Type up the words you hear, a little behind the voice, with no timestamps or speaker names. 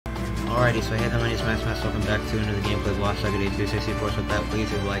Alrighty, so hey there, my name is MaxMASK. Welcome back to another gameplay of Lost Saga Day 264. So with that, please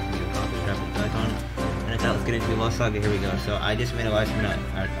leave a like, leave a comment, drop a icon. And with that, let's get into Lost Saga. Here we go. So I just made a live stream at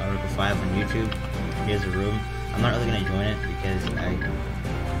Article 5 on YouTube. Here's the room. I'm not really gonna join it because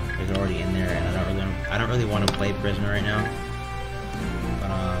it's already in there, and I don't really want to play prisoner right now.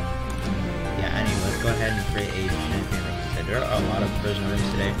 But yeah. Anyway, let's go ahead and create a champion. Like I said, there are a lot of prisoner rooms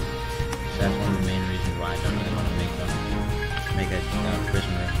today, so that's one of the main reasons why I don't really want to make a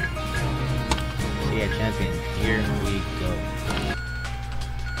prisoner. So yeah, champion. Here we go.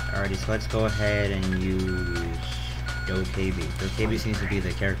 Alrighty, so let's go ahead and use Dokebi. Dokebi seems to be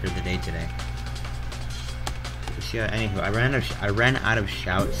the character of the day today. So yeah, anywho, I ran out of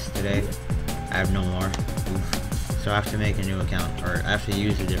shouts today. I have no more. Oof. So I have to make a new account, or I have to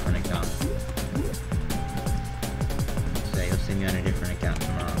use a different account. So you'll see me on a different account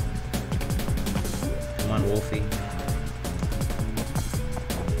tomorrow. Come on, Wolfie.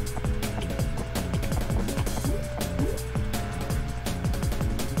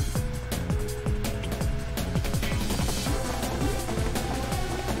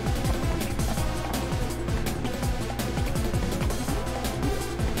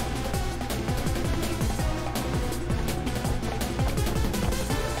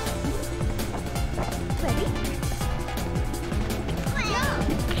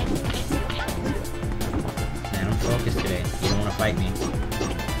 Today. You don't want to fight me.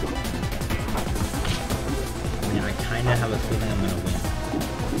 I mean, I kinda have a feeling I'm gonna win.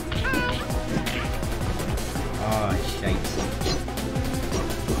 Oh, shite.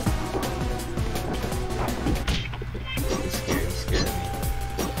 He's scared of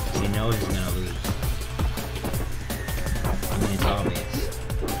me. He knows he's gonna lose. I mean, it's obvious.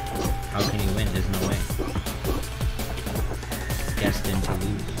 How can he win? There's no way. Destined to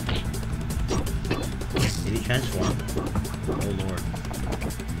lose. Did he transform? Oh lord.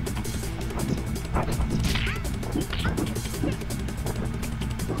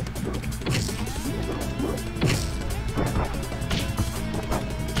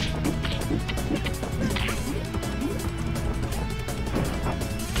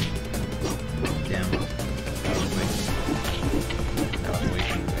 Damn. That was way too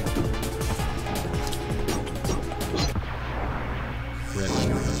quick.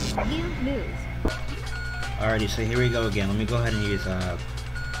 You lose. Alrighty, so here we go again. Let me go ahead and use, I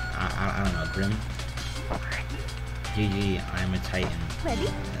don't know, Grim. GG, I'm a Titan. Ready?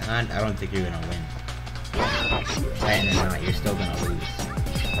 I don't think you're gonna win. Titan or not, you're still gonna lose.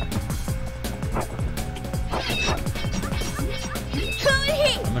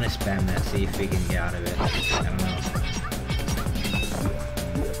 I'm gonna spam that, see if we can get out of it. I don't know.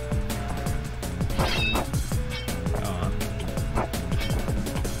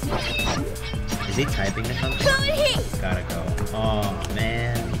 Is he typing or something? Gotta go. Oh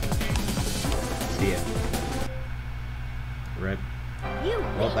man. See ya. Rip.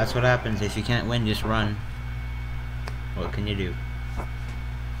 Well, that's what happens. If you can't win, just run. What can you do?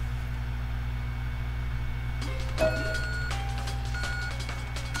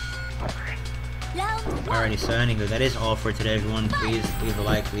 Alrighty, so anyway, that is all for today, everyone. Please leave a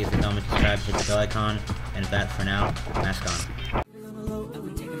like, leave a comment, subscribe, hit the bell icon, and with that, for now, mask on.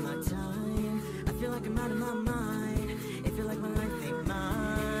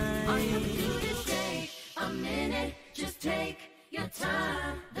 Take your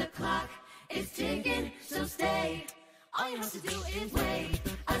time, the clock is ticking, so stay. All you have to do is wait.